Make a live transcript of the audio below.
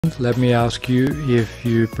Let me ask you if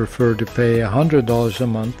you prefer to pay $100 a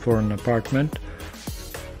month for an apartment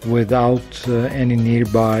without any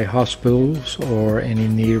nearby hospitals or any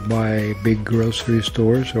nearby big grocery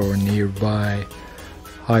stores or nearby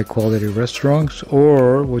high quality restaurants,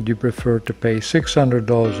 or would you prefer to pay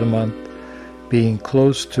 $600 a month being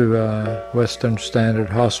close to a Western Standard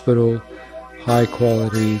hospital, high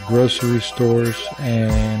quality grocery stores,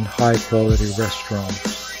 and high quality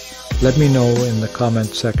restaurants? Let me know in the comment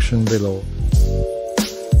section below.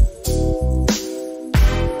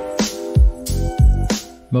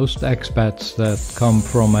 Most expats that come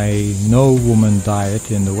from a no-woman diet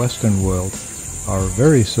in the Western world are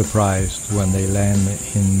very surprised when they land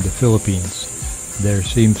in the Philippines. There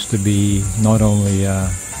seems to be not only a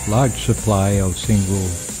large supply of single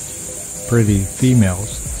pretty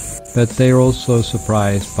females, but they're also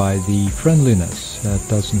surprised by the friendliness. That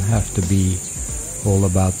doesn't have to be all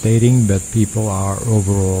about dating, but people are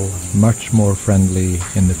overall much more friendly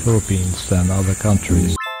in the Philippines than other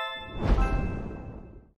countries.